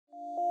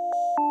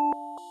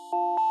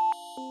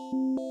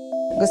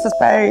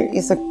Gustavsberg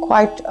is a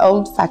quite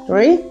old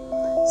factory,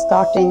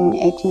 starting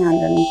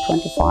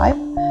 1825,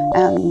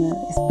 and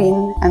it's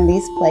been in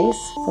this place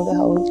for the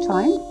whole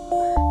time.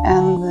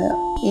 And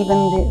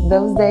even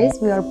those days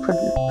we are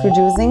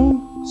producing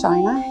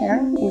china here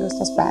in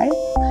Gustavsberg,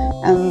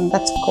 and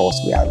that's of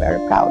course we are very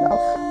proud of.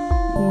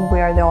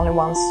 We are the only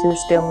ones who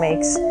still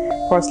makes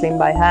porcelain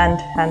by hand,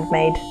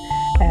 handmade.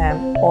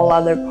 All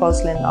other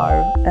porcelain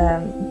are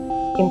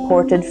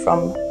imported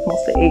from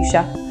mostly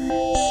Asia.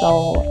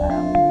 So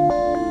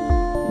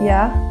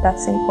yeah,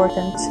 that's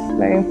important,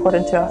 very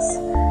important to us.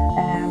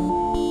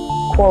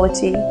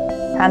 Quality,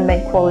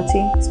 handmade quality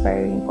is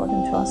very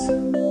important to us.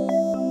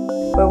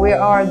 But we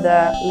are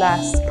the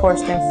last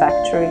porcelain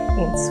factory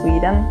in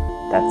Sweden.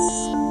 That's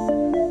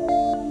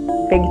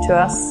big to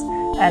us,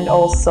 and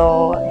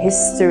also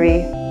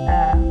history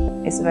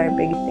is a very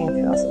big thing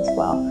to us as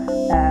well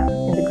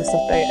in the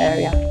Gustavsberg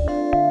area.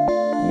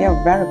 We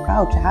are very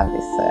proud to have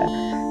this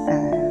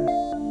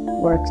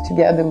work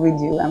together with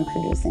you and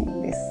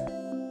producing this.